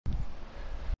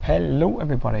Hello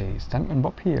everybody, Stuntman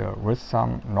Bob here with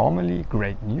some normally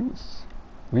great news.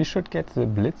 We should get the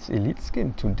BLITZ Elite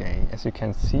skin today, as you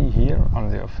can see here on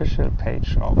the official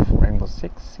page of Rainbow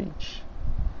Six Siege.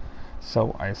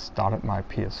 So I started my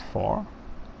PS4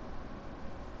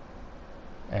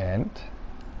 and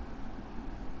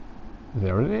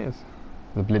there it is,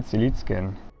 the BLITZ Elite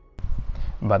skin.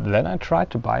 But then I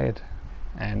tried to buy it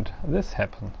and this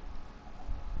happened.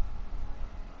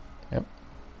 Yep.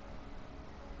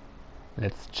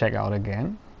 Let's check out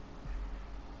again.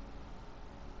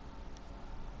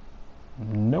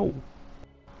 No,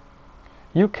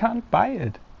 you can't buy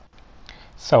it.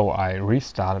 So I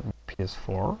restarted my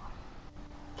PS4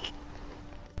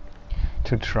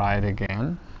 to try it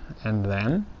again, and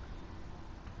then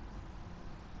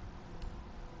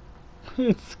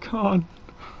it's gone.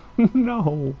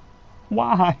 No,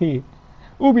 why?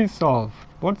 Ubisoft,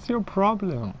 what's your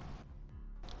problem?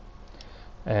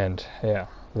 And yeah,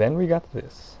 then we got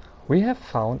this. We have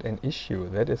found an issue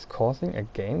that is causing a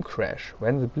game crash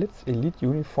when the BLITZ Elite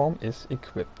uniform is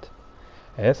equipped.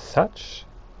 As such,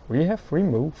 we have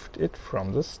removed it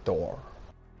from the store.